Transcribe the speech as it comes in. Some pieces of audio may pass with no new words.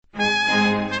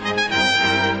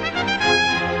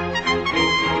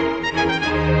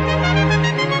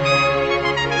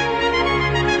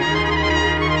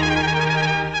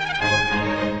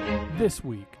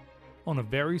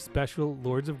very special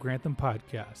Lords of Grantham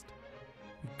podcast.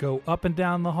 We go up and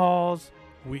down the halls,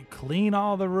 we clean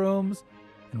all the rooms,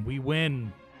 and we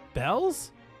win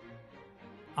bells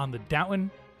on the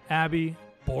Downton Abbey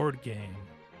board game.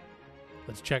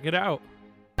 Let's check it out.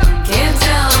 Can't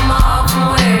tell them all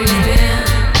from where you've been.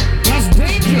 That's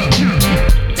danger.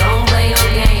 Don't play no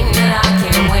game that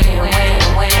I can win.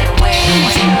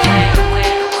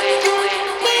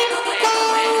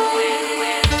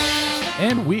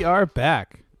 And we are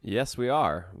back. Yes, we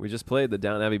are. We just played the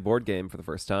Downton Abbey board game for the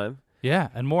first time. Yeah,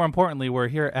 and more importantly, we're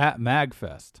here at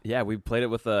MagFest. Yeah, we played it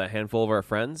with a handful of our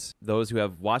friends, those who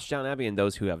have watched Downton Abbey and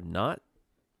those who have not.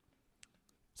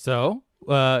 So,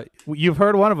 you've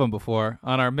heard one of them before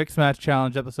on our Mixed Match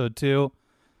Challenge episode 2.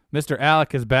 Mr.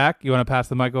 Alec is back. You want to pass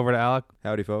the mic over to Alec?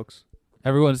 Howdy, folks.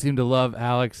 Everyone seemed to love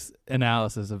Alec's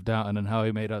analysis of Downton and how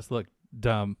he made us look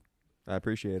dumb. I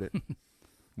appreciate it.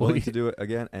 Well, Willing to do it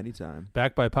again anytime.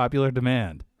 Back by popular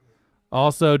demand.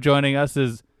 Also joining us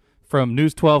is from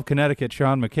News 12 Connecticut,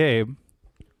 Sean McCabe.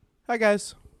 Hi,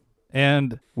 guys.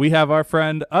 And we have our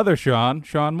friend, other Sean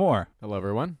Moore. Hello,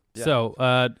 everyone. Yeah.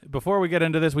 So before we get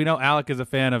into this, we know Alec is a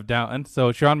fan of Downton.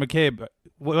 So Sean McCabe,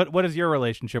 what is your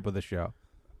relationship with the show?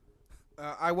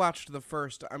 I watched the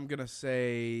first, I'm going to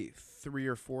say 3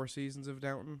 or 4 seasons of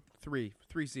Downton. Three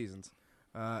seasons.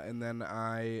 And then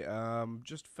I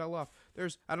just fell off. I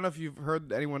don't know if you've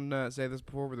heard anyone say this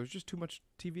before, but there's just too much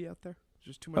TV out there.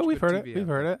 Just too much. Oh, we've heard TV it. We've out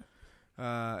heard there.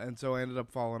 it. And so I ended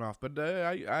up falling off. But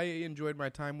I enjoyed my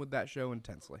time with that show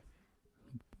intensely.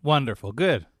 Wonderful.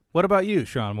 Good. What about you,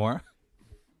 Sean Moore?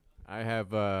 I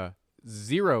have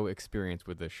zero experience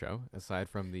with this show, aside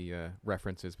from the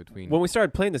references between... When we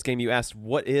started playing this game, you asked,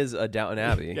 what is a Downton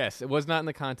Abbey? Yes, it was not in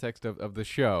the context of the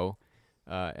show,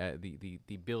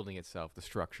 the building itself, the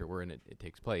structure wherein it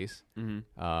takes place.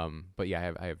 Mm-hmm. But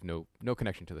yeah, I have no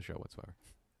connection to the show whatsoever.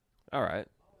 All right.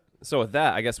 So with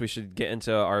that, I guess we should get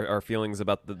into our feelings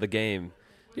about the game.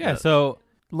 Yeah, so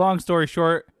long story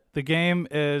short, the game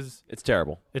is... It's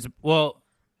terrible.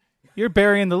 You're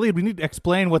burying the lead. We need to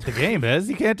explain what the game is.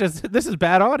 You can't just... This is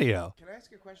bad audio. Can I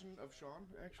ask a question of Sean,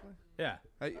 actually? Yeah.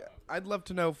 I'd love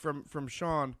to know from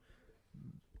Sean,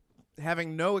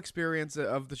 having no experience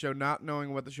of the show, not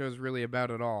knowing what the show is really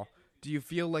about at all, do you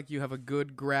feel like you have a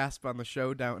good grasp on the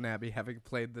show Downton Abbey, having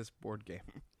played this board game?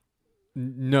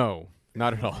 No,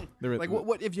 not at all. Like,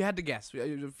 what if you had to guess?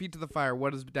 Feet to the fire,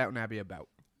 what is Downton Abbey about?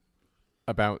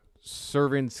 About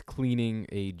servants cleaning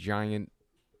a giant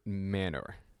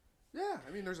manor. Yeah,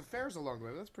 I mean, there's affairs along the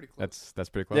way. That's pretty close. That's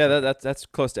pretty close. Yeah, that's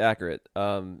close to accurate.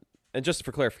 And just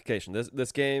for clarification,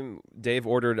 this game Dave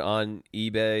ordered on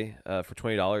eBay for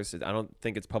 $20. I don't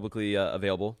think it's publicly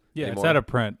available anymore. It's out of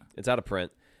print. It's out of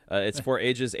print. It's for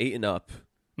ages 8 and up.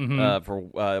 Mm-hmm.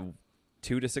 For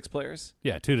 2 to 6 players.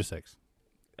 Yeah, 2 to 6.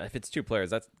 If it's 2 players,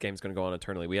 that game's going to go on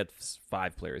eternally. We had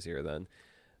 5 players here then.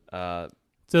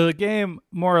 So the game,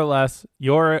 more or less,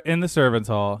 you're in the servants'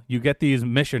 hall. You get these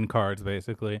mission cards,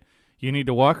 basically. You need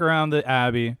to walk around the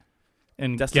Abbey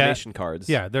and destination cards.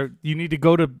 Yeah, you need to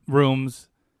go to rooms,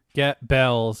 get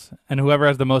bells, and whoever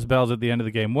has the most bells at the end of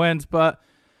the game wins. But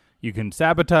you can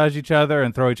sabotage each other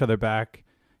and throw each other back.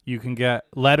 You can get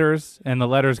letters, and the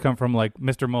letters come from like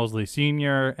Mr. Mosley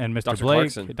Sr. and Mr. Dr.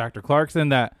 Blake, Clarkson. Dr. Clarkson.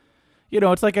 That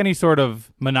it's like any sort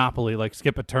of Monopoly, like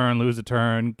skip a turn, lose a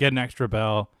turn, get an extra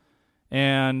bell.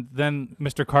 And then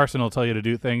Mr. Carson will tell you to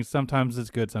do things. Sometimes it's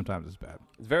good, sometimes it's bad.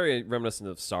 It's very reminiscent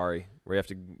of Sorry, where you have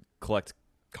to collect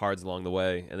cards along the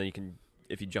way, and then you can,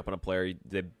 if you jump on a player,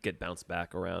 they get bounced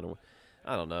back around.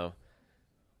 I don't know.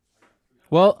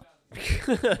 Well,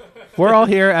 we're all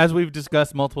here, as we've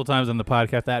discussed multiple times on the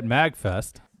podcast, at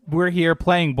MagFest. We're here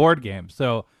playing board games.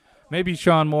 So maybe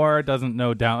Sean Moore doesn't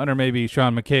know Downton, or maybe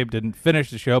Sean McCabe didn't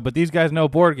finish the show, but these guys know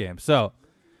board games. So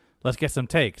let's get some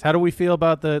takes. How do we feel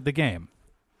about the game?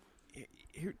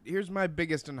 Here's my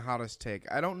biggest and hottest take.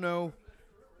 I don't know.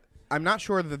 I'm not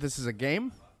sure that this is a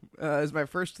game, is my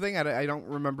first thing. I don't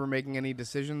remember making any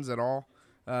decisions at all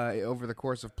over the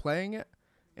course of playing it.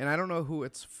 And I don't know who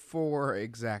it's for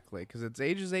exactly, because it's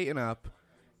ages 8 and up.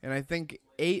 And I think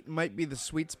 8 might be the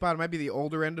sweet spot. It might be the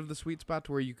older end of the sweet spot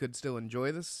to where you could still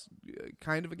enjoy this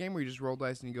kind of a game where you just roll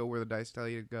dice and you go where the dice tell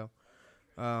you to go.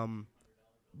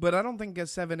 But I don't think a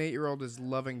 7-8-year-old is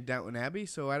loving Downton Abbey,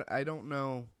 so I don't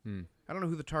know. I don't know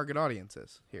who the target audience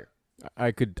is here.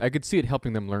 I could see it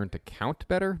helping them learn to count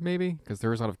better, maybe, because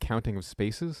there is a lot of counting of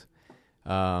spaces.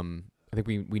 I think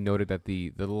we noted that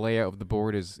the layout of the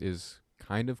board is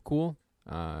kind of cool.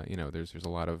 There's a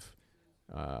lot of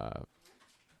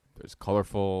there's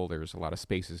colorful. There's a lot of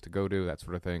spaces to go to, that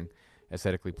sort of thing.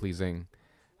 Aesthetically pleasing.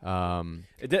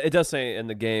 It does say in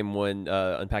the game when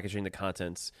unpackaging the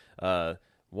contents,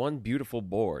 one beautiful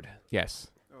board.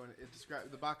 Yes. Oh,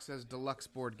 and the box says deluxe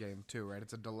board game too, right?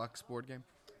 It's a deluxe board game.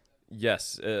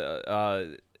 Yes,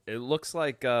 it looks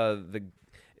like the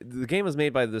game was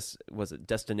made by this, was it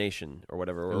Destination or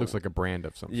whatever? It looks like a brand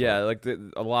of some Yeah, sort. like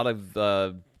a lot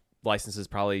of licenses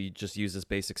probably just use this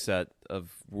basic set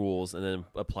of rules and then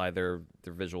apply their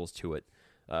visuals to it.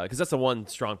 Because that's the one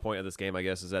strong point of this game, I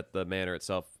guess, is that the manor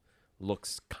itself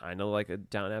looks kind of like a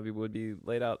Downton Abbey would be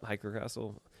laid out, Hiker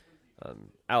Castle.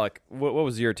 Alec, what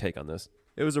was your take on this?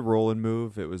 It was a roll and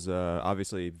move. It was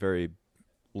obviously very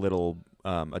little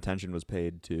attention was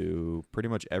paid to pretty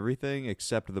much everything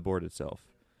except the board itself.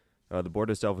 The board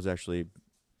itself was actually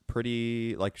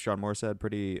pretty, like Sean Moore said,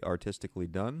 pretty artistically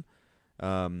done.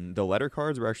 The letter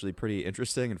cards were actually pretty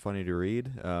interesting and funny to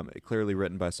read. Clearly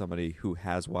written by somebody who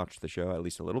has watched the show at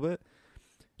least a little bit.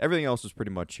 Everything else was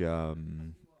pretty much,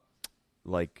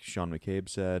 like Sean McCabe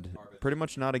said, pretty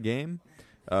much not a game.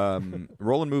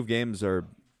 Roll and move games are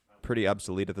pretty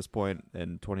obsolete at this point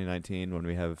in 2019 when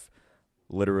we have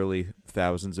literally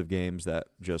thousands of games that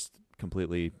just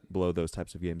completely blow those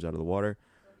types of games out of the water.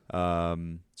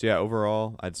 So yeah,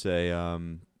 overall, I'd say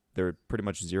there are pretty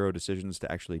much zero decisions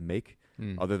to actually make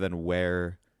other than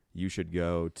where you should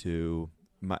go to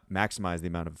maximize the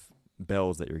amount of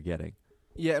bells that you're getting.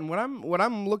 Yeah, and what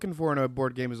I'm looking for in a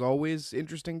board game is always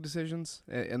interesting decisions,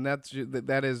 and that's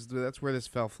where this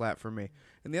fell flat for me.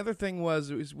 And the other thing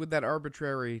was with that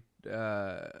arbitrary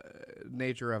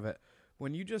nature of it.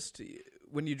 When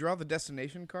you draw the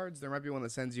destination cards, there might be one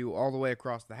that sends you all the way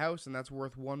across the house, and that's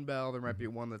worth 1 bell. There might be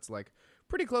one that's like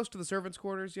pretty close to the servants'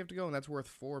 quarters you have to go, and that's worth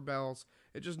 4 bells.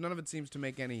 It just, none of it seems to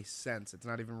make any sense. It's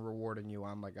not even rewarding you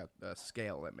on like a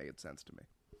scale that made sense to me.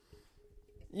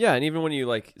 Yeah, and even when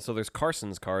you so there's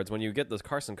Carson's cards. When you get this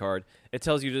Carson card, it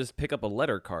tells you to just pick up a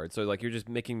letter card. So like you're just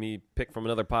making me pick from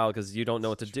another pile because you don't know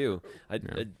what to do.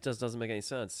 It just doesn't make any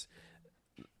sense.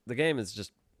 The game is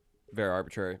just very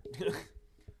arbitrary.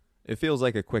 It feels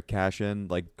like a quick cash in.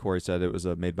 Like Corey said, it was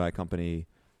made by a company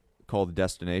called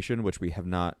Destination, which we have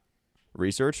not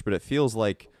researched, but it feels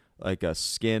like a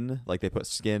skin. Like they put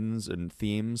skins and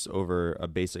themes over a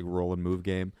basic roll and move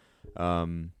game.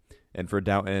 And for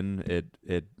Downton,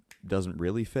 it doesn't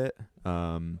really fit.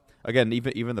 Again,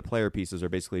 even the player pieces are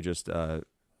basically just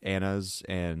Anna's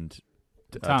and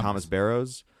Thomas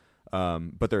Barrow's,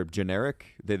 but they're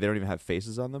generic. They don't even have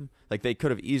faces on them. Like they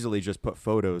could have easily just put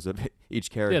photos of each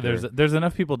character. Yeah, there's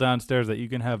enough people downstairs that you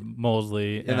can have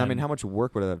Molesley. And I mean, how much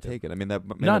work would it have taken? I mean,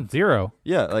 none, zero.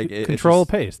 Yeah, like Control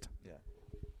paste.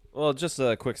 Well, just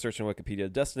a quick search on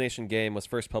Wikipedia. Destination game was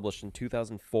first published in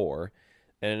 2004.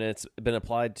 And it's been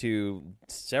applied to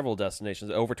several destinations,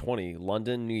 over 20.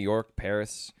 London, New York,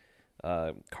 Paris,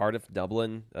 Cardiff,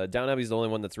 Dublin. Downton Abbey is the only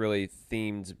one that's really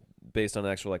themed based on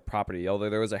actual property, although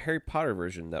there was a Harry Potter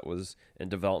version that was in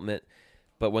development.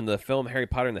 But when the film Harry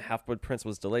Potter and the Half-Blood Prince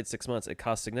was delayed 6 months, it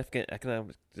caused significant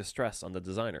economic distress on the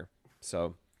designer.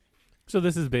 So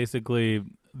this is basically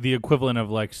the equivalent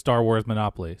of Star Wars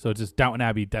Monopoly. So it's just Downton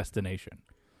Abbey Destination.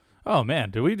 Oh man,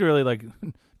 do we really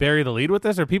bury the lead with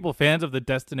this? Are people fans of the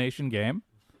Destination game?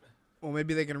 Well,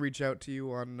 maybe they can reach out to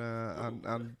you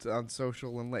on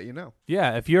social and let you know.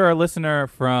 Yeah, if you're a listener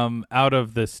from out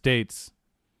of the States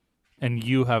and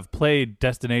you have played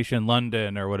Destination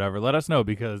London or whatever, let us know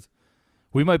because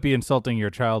we might be insulting your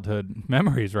childhood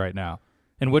memories right now.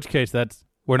 In which case,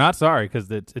 we're not sorry because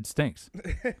it stinks.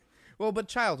 Well, but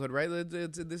childhood, right?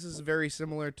 This is very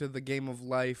similar to the Game of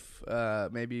Life,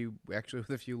 maybe actually with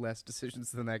a few less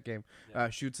decisions than that game.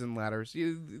 Chutes and Ladders.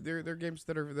 They're games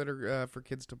that are for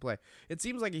kids to play. It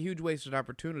seems like a huge wasted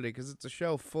opportunity because it's a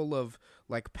show full of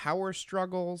power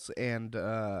struggles and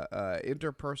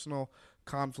interpersonal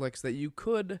conflicts that you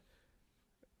could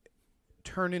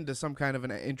turn into some kind of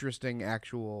an interesting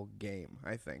actual game,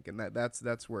 I think, and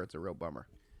that's where it's a real bummer.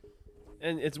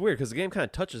 And it's weird because the game kind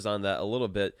of touches on that a little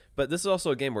bit, but this is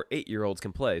also a game where 8-year-olds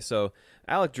can play. So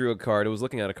Alec drew a card, was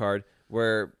looking at a card,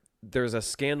 where there's a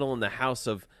scandal in the house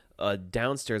of a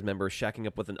downstairs member shacking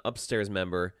up with an upstairs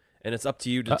member, and it's up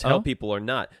to you to tell people or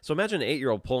not. So imagine an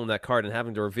 8-year-old pulling that card and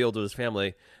having to reveal to his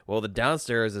family, well, the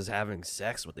downstairs is having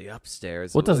sex with the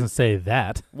upstairs. Well, it doesn't say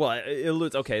that. Well, it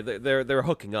alludes, okay, they're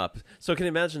hooking up. So can you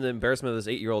imagine the embarrassment of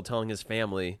this 8-year-old telling his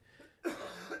family...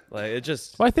 it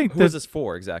just. Well, I think who is this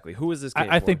for exactly? Who is this game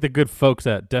I for? think the good folks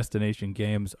at Destination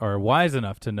Games are wise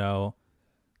enough to know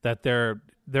that there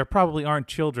probably aren't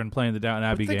children playing the Downton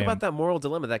Abbey Think game. about that moral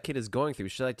dilemma that kid is going through.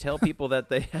 Should I tell people that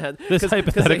they had This 'cause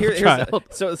hypothetical here's child.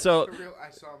 So I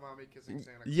saw mommy kissing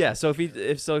Santa. yeah. So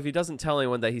if he doesn't tell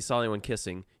anyone that he saw anyone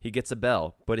kissing, he gets a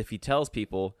bell. But if he tells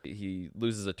people, he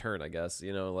loses a turn. I guess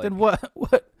like. Then what?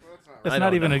 That's I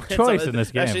not don't even know. a choice in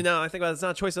this game. Actually, no. I think it's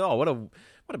not a choice at all. What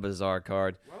a bizarre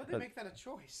card. Why would they make that a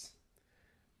choice?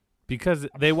 Because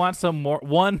they want some more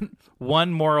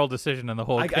one moral decision in the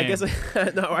whole I game. guess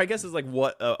no. I guess it's like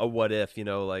what a what if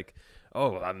like,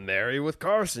 oh, I'm married with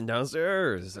Carson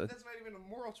downstairs. But that's not even a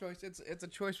moral choice. It's a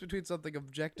choice between something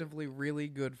objectively really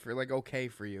good for okay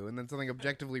for you, and then something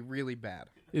objectively really bad.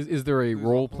 Is there a There's a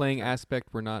role whole playing thing. aspect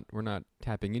we're not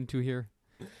tapping into here?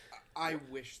 I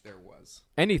wish there was.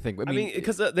 Anything. I mean,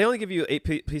 because they only give you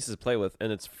 8 pieces to play with,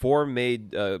 and it's 4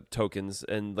 made tokens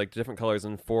and like different colors,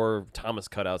 and 4 Thomas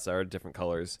cutouts that are different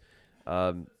colors.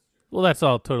 Well, that's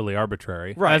all totally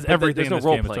arbitrary. Right, As but everything there's in no this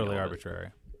game is role-playing totally element. arbitrary.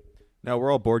 Now we're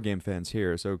all board game fans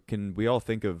here, so can we all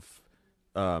think of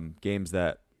games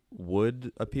that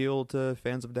would appeal to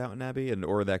fans of Downton Abbey,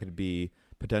 or that could be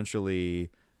potentially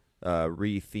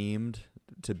re-themed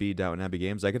to be Downton Abbey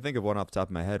games? I could think of one off the top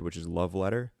of my head, which is Love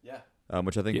Letter. Yeah.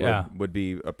 Which I think Yeah. would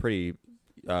be a pretty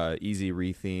easy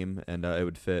re-theme, and it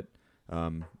would fit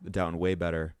Downton way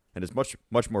better. And it's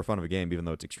much more fun of a game, even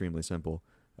though it's extremely simple.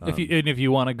 If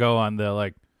you want to go on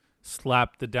the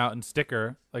slap the Downton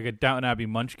sticker, like a Downton Abbey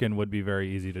Munchkin would be very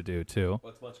easy to do too.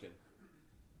 What's Munchkin?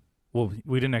 Well,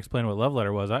 we didn't explain what Love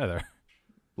Letter was either.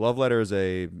 Love Letter is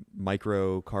a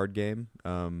micro card game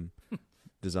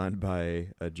designed by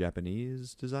a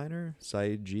Japanese designer,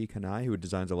 Saiji Kanai, who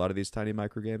designs a lot of these tiny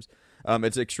micro games.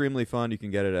 It's extremely fun. You can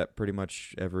get it at pretty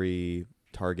much every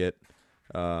Target.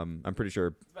 I'm pretty sure.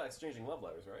 It's about exchanging love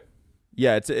letters, right?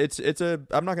 Yeah, it's a.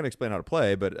 I'm not going to explain how to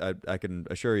play, but I can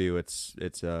assure you it's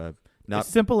not It's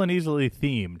simple and easily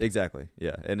themed. exactly.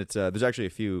 Yeah, and it's there's actually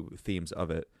a few themes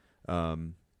of it.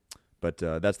 But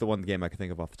that's the one game I can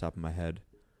think of off the top of my head.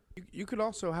 You could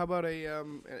also, how about I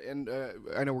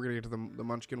know we're gonna get to the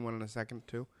Munchkin one in a second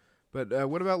too, but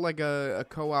what about like a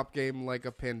co-op game like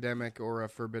a Pandemic or a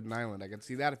Forbidden Island? I could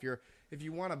see that if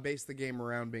you want to base the game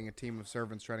around being a team of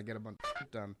servants trying to get a bunch of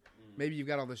shit done. Maybe you've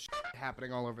got all this shit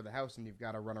happening all over the house and you've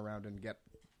got to run around and get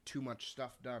too much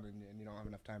stuff done and you don't have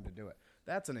enough time to do it.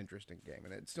 That's an interesting game,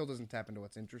 and it still doesn't tap into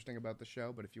what's interesting about the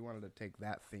show. But if you wanted to take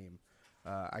that theme,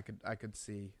 I could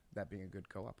see that being a good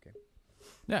co-op game.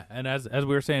 Yeah, and as we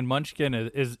were saying, Munchkin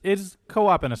is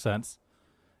co-op in a sense.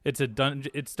 It's a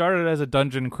dungeon. It started as a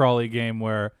dungeon crawly game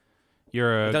where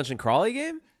you're a Dungeon crawly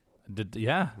game?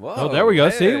 yeah. Whoa, Oh, there we go.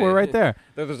 See, hey. we're right there.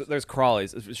 There's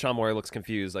crawlies. Sean Moore looks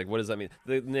confused. Like, what does that mean?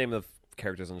 The name of the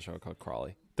characters on the show are called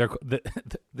Crawley.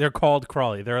 They're called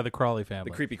Crawley. They're the Crawley family.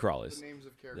 The creepy crawlies. The names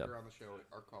of character Yep. on the show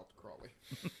are called Crawley.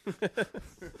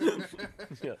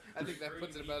 Yeah. I think that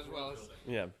puts it about as well as.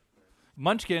 Yeah.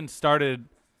 Munchkin started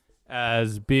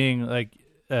as being like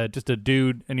just a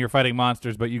dude and you're fighting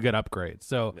monsters, but you get upgrades.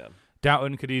 So Yeah.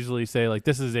 Downton could easily say, like,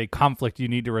 this is a conflict you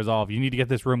need to resolve. You need to get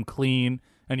this room clean,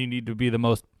 and you need to be the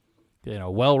most,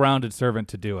 well-rounded servant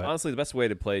to do it. Honestly, the best way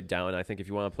to play Downton, I think, if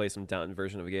you want to play some Downton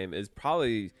version of a game, is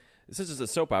probably this is just a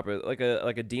soap opera, like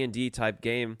a D&D type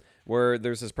game where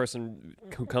there's this person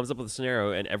who comes up with a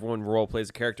scenario and everyone role plays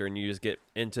a character, and you just get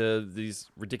into these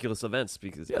ridiculous events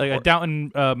because Like a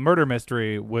Downton murder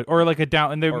mystery, or like a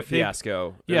Downton or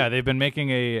fiasco. Yeah, they've been making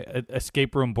a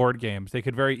escape room board games. They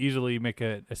could very easily make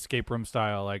a escape room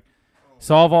style, like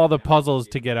solve all the puzzles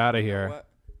to get out of here. What?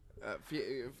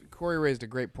 Corey raised a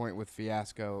great point with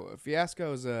Fiasco.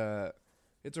 Fiasco is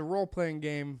it's a role playing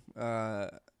game.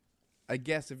 I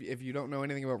guess if you don't know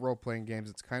anything about role playing games,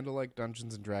 it's kind of like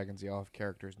Dungeons and Dragons. You all have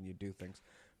characters and you do things.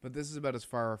 But this is about as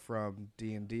far from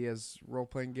D&D as role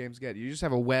playing games get. You just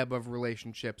have a web of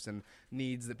relationships and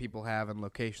needs that people have and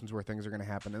locations where things are going to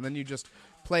happen, and then you just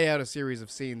play out a series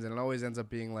of scenes, and it always ends up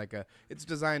being like it's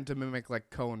designed to mimic like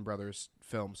Coen Brothers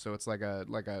films, so it's like a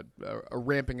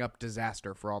ramping up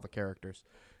disaster for all the characters.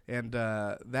 And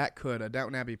that could a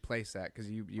Downton Abbey playset, because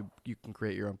you can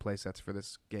create your own playsets for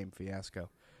this game Fiasco.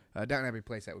 Downton Abbey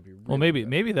playset would be really Well, maybe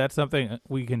good. that's something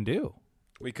we can do.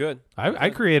 We could I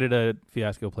created a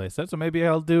Fiasco playset, so maybe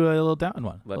I'll do a little Downton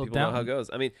one. let people know how it goes.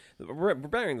 I mean, we're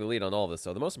bearing the lead on all this,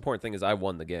 so the most important thing is I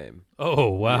won the game. Oh,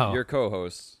 wow. Your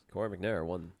co-host Corey McNair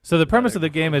won. So the premise of the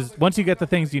game is once you get the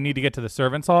things you need to get to the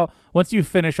servants' hall, once you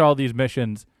finish all these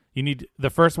missions, you need the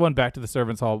first one back to the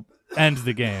servants' hall ends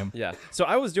the game. Yeah. So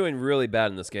I was doing really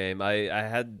bad in this game. I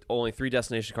had only 3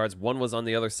 destination cards. One was on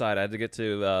the other side. I had to get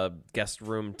to guest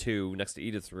room 2 next to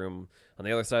Edith's room on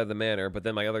the other side of the manor, but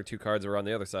then my other 2 cards were on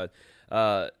the other side.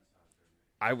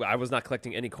 I was not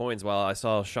collecting any coins while I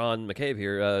saw Sean McCabe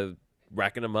here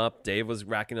racking them up. Dave was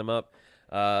racking them up.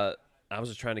 I was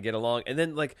just trying to get along, and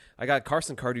then like I got a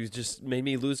Carson card who just made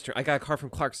me lose a turn. I got a card from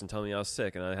Clarkson telling me I was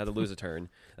sick, and I had to lose a turn.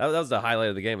 That was the highlight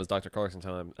of the game, was Dr. Clarkson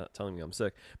telling me I'm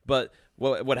sick. But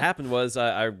what happened was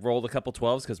I rolled a couple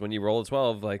 12s, because when you roll a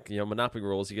 12, like Monopoly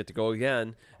rules, you get to go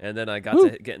again. And then I got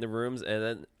to get in the rooms, and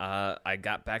then I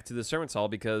got back to the servants' hall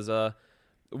because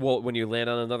when you land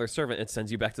on another servant, it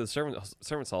sends you back to the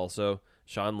servants' hall. So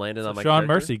Sean landed on my Sean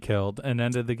character. Mercy killed and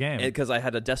ended the game. Because I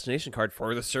had a destination card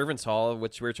for the servants' hall,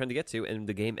 which we were trying to get to, and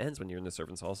the game ends when you're in the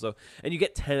servants' hall. So, and you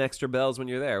get 10 extra bells when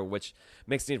you're there, which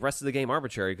makes the rest of the game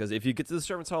arbitrary. Because if you get to the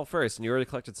servants' hall first and you already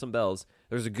collected some bells,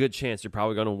 there's a good chance you're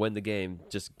probably going to win the game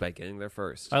just by getting there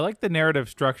first. I like the narrative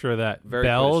structure that Very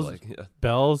bells Quidditch-like, yeah.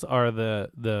 bells are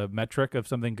the metric of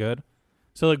something good.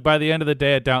 So like by the end of the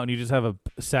day at Downton, you just have a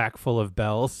sack full of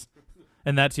bells,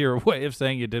 and that's your way of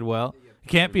saying you did well. It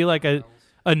can't be like a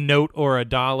note or a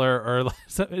dollar or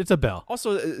it's a bell.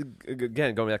 Also,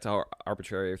 again, going back to how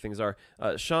arbitrary things are,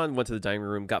 Sean went to the dining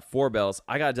room, got 4 bells.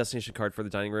 I got a destination card for the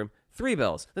dining room, 3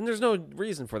 bells. Then there's no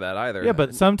reason for that either. Yeah,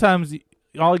 but sometimes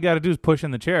all you got to do is push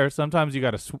in the chair. Sometimes you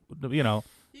got to,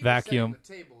 vacuum.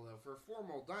 The table though for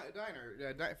formal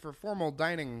for formal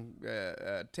dining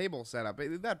table setup,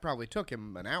 that probably took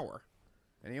him an hour,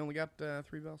 and he only got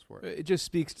 3 bells for it. It just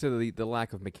speaks to the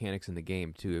lack of mechanics in the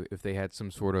game too. If they had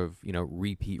some sort of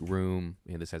repeat room,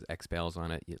 this has X bells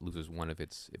on it, it loses one if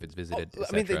it's visited.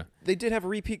 I mean, they did have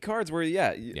repeat cards where,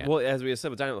 well, as we said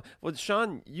with dining. Well,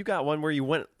 Sean, you got one where you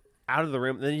went out of the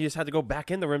room, and then you just had to go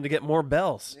back in the room to get more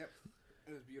bells. Yep,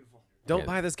 it was beautiful. Don't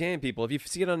buy this game, people. If you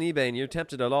see it on eBay and you're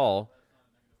tempted at all,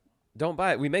 don't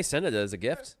buy it. We may send it as a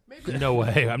gift. Maybe No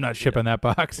way. I'm not shipping that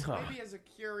box. maybe as a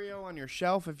curio on your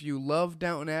shelf, if you love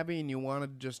Downton Abbey and you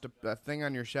wanted just a thing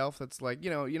on your shelf that's like, you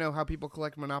know how people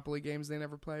collect Monopoly games they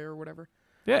never play or whatever.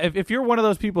 Yeah, if you're one of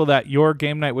those people that your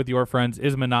game night with your friends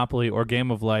is Monopoly or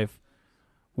Game of Life,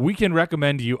 we can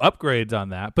recommend you upgrades on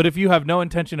that. But if you have no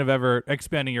intention of ever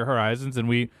expanding your horizons, and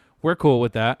we're cool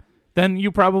with that, then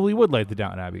you probably would like the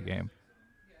Downton Abbey game.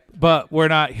 But we're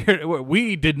not here.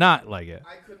 We did not like it.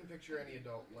 I couldn't picture any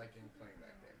adult liking playing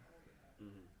that game.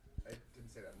 I didn't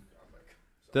say that in public.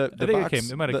 The I think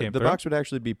box, it might have came the through. box would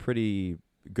actually be pretty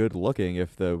good looking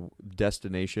if the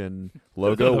destination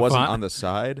logo The wasn't font? on the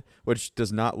side, which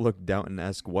does not look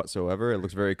Downton-esque whatsoever. It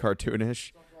looks very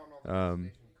cartoonish.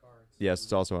 Yes,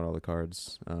 it's also on all the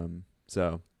cards.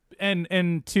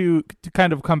 And to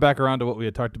kind of come back around to what we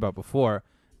had talked about before,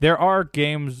 there are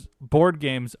board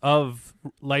games of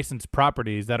licensed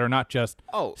properties that are not just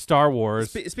Star Wars,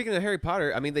 Speaking of Harry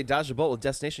Potter, I mean, they dodged a bullet with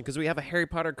Destination, because we have a Harry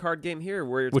Potter card game here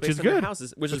where it's which based is on good. their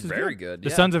houses, which is very good. The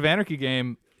Yeah. Sons of Anarchy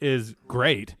game is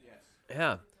great.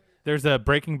 Yeah. There's a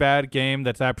Breaking Bad game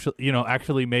that's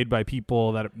actually made by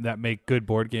people that make good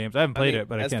board games. I haven't played it,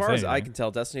 but I as can't far say as I anything. can tell,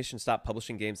 Destination stopped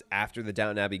publishing games after the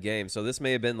Downton Abbey game, so this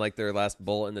may have been like their last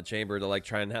bullet in the chamber to like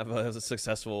try and have a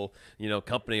successful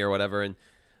company or whatever, and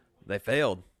they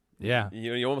failed. Yeah.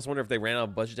 You almost wonder if they ran out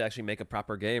of budget to actually make a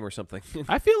proper game or something.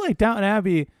 I feel like Downton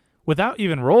Abbey, without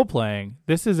even role playing,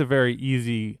 this is a very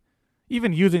easy,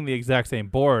 even using the exact same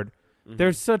board,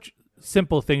 there's such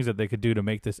simple things that they could do to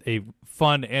make this a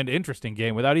fun and interesting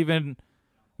game without even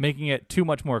making it too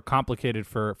much more complicated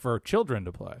for children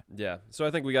to play. Yeah, so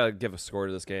I think we got to give a score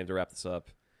to this game to wrap this up.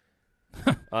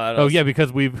 Oh, yeah,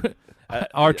 because we've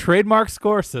our trademark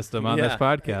score system on this Yeah.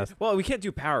 podcast. Well, we can't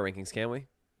do power rankings, can we?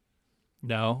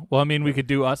 No. Well, I mean, we could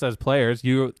do us as players.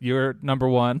 You're number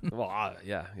one. Well,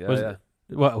 yeah. Was-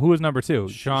 Who was number two?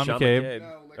 Sean McCabe.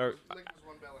 No, Lick Or- was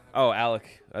 1 bell ahead. Oh,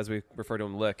 Alec, as we refer to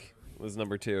him, Lick, was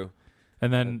number 2.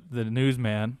 And then the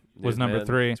newsman was number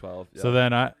Newsman, 3. 12. Yeah. So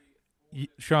then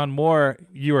Sean Moore,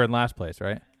 you were in last place,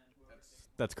 right?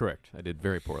 That's correct. I did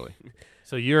very poorly.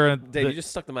 So you're Dave, you just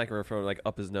stuck the microphone like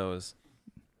up his nose.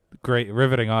 great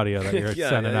riveting audio that you're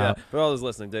sending out. For all those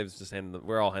listening, Dave's just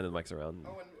we're all handing the mics around.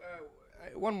 Oh,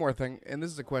 and one more thing, and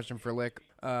this is a question for Lick.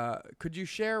 Could you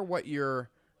share what your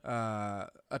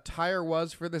attire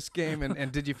was for this game,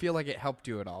 and did you feel like it helped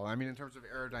you at all? I mean, in terms of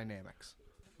aerodynamics.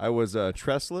 I was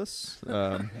tressless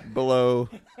below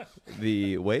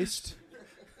the waist,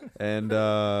 and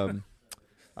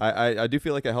I do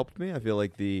feel like it helped me. I feel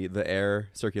like the air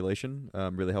circulation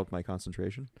really helped my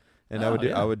concentration, and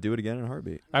I would do it again in a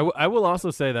heartbeat. I will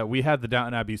also say that we had the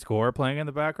Downton Abbey score playing in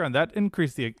the background. That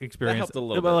increased the experience helped a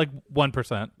little about like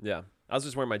 1%. Yeah, I was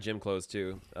just wearing my gym clothes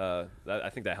too. I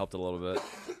think that helped a little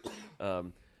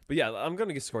bit. But yeah, I'm going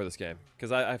to score this game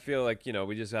because I feel like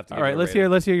we just have to. All right, let's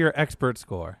hear your expert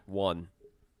score 1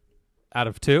 out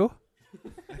of 2.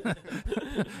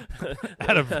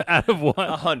 out of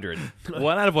 100.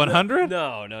 1 out of 100?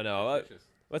 No.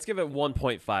 Let's give it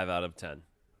 1.5 out of 10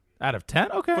 Out of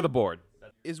 10? Okay. for the board.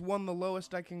 Is 1 the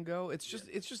lowest I can go? It's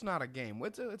just not a game.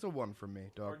 It's a 1 for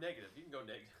me, dog. negative. You can go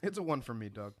negative. It's a 1 for me,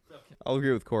 dog. I'll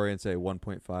agree with Corey and say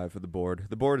 1.5 for the board.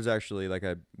 The board is actually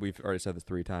we've already said this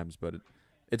 3 times, but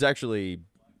it's actually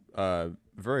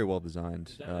very well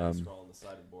designed. on the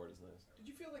side of the board is nice. Did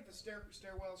you feel like the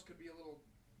stairwells could be a little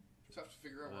tough to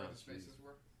figure out where the spaces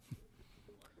were?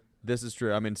 This is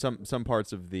true. I mean, some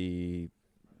parts of the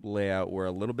layout were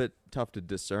a little bit tough to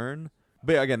discern,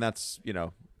 but again, that's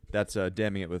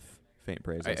damning it with faint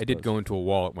praise. I did go into a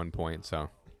wall at one point, so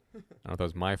I don't know if that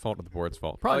was my fault or the board's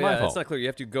fault. Oh, Probably yeah, my fault. it's not clear. You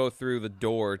have to go through the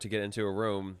door to get into a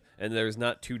room, and there's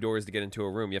not 2 doors to get into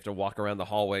a room. You have to walk around the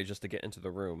hallway just to get into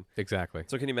the room. Exactly.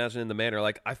 So can you imagine in the manor,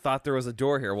 like, I thought there was a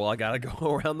door here. Well, I got to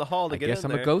go around the hall to I get guess in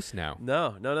I'm there. a ghost now.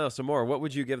 No. Some more. What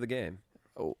would you give the game?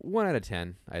 1 out of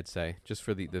 10, I'd say, just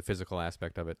for the physical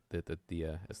aspect of it,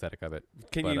 the aesthetic of it.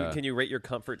 Can But, you rate your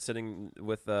comfort sitting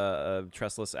with a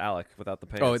tressless Alec without the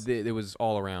Oh, pants? it was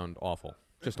all around awful.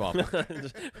 Just awful.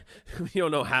 You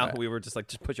don't know how. We were just like,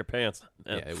 just put your pants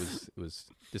on. Yeah, it was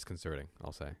disconcerting,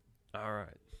 I'll say. All right.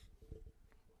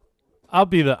 I'll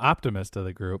be the optimist of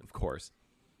the group. Of course.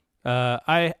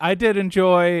 I did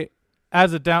enjoy,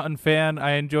 as a Downton fan,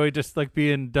 I enjoy just like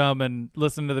being dumb and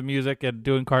listening to the music and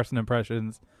doing Carson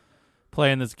impressions,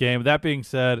 playing this game. That being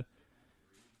said,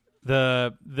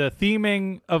 the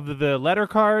theming of the letter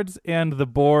cards and the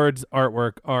board's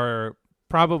artwork are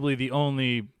probably the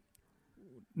only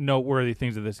noteworthy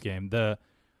things of this game.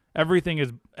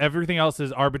 Everything else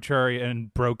is arbitrary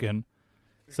and broken.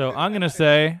 So I'm gonna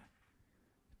say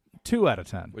 2 out of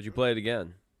 10. Would you play it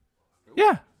again?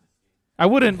 Yeah. I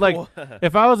wouldn't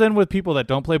if I was in with people that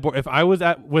don't play board. If I was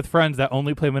with friends that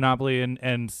only play Monopoly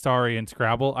and Sorry and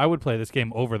Scrabble, I would play this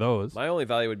game over those. My only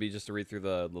value would be just to read through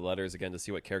the letters again to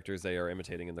see what characters they are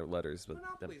imitating in their letters. But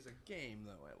Monopoly's a game,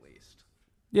 though, at least.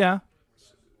 Yeah,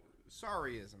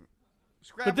 Sorry isn't.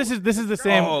 Scrabble. but this is the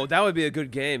same. Oh, that would be a good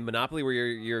game. Monopoly, where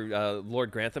you're Lord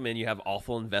Grantham and you have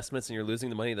awful investments and you're losing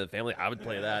the money of the family. I would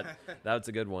play that. That's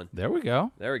a good one. There we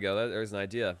go. There we go. There's an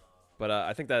idea. But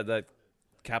I think that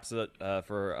caps it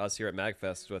for us here at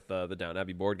MagFest with the Downton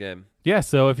Abbey board game. Yeah.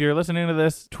 So if you're listening to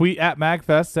this, tweet at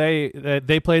MagFest, say that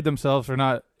they played themselves for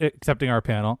not accepting our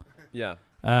panel. Yeah.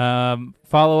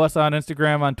 Follow us on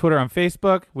Instagram, on Twitter, on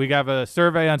Facebook. We have a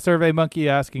survey on SurveyMonkey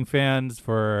asking fans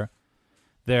for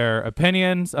their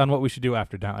opinions on what we should do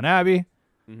after Downton Abbey.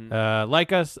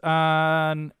 Like us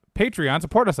on Patreon,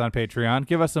 support us on Patreon,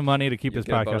 give us some money to keep You this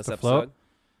get a bonus podcast afloat. episode.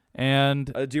 And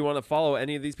Do you want to follow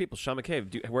any of these people? Sean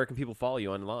McCabe, where can people follow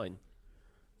you online?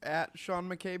 At Sean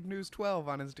McCabe News 12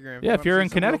 on Instagram. yeah, if you're in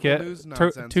want to see some local Connecticut, news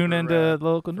nonsense tune for, into the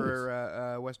local news.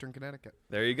 for Western Connecticut.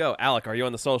 There you go. Alec, are you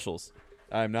on the socials?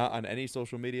 I'm not on any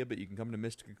social media, but you can come to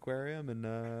Mystic Aquarium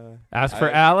and Ask for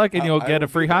Alec, and you'll I get will a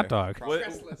free be hot there. dog.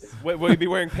 Will you be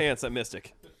wearing pants at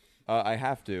Mystic? I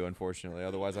have to, unfortunately,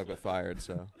 otherwise I'll get fired.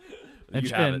 So And,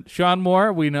 You have and Sean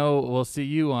Moore, we know we'll see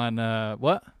you on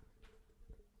what?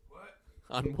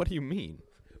 On what do you mean?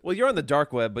 Well, you're on the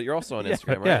dark web, but you're also on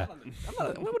Instagram, right?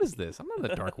 Yeah. What is this? I'm not on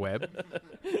the dark web.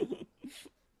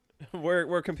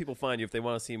 Where can people find you if they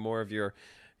want to see more of your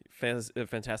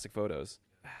fantastic photos?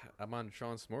 I'm on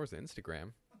Sean S'mores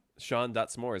Instagram.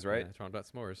 Sean.s'mores, right? Yeah,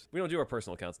 Sean.S'mores. We don't do our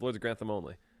personal accounts. Lords of Grantham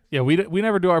only. Yeah, we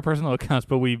never do our personal accounts,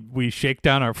 but we shake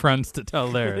down our friends to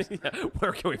tell theirs. Yeah,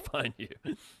 where can we find you?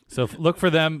 So look for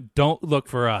them. Don't look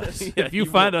for us. Yeah, if you you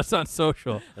find won't. us on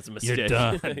social, That's a mistake. you're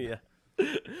done. Yeah.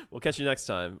 We'll catch you next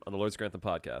time on the Lords of Grantham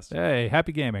podcast. Hey,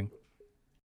 happy gaming.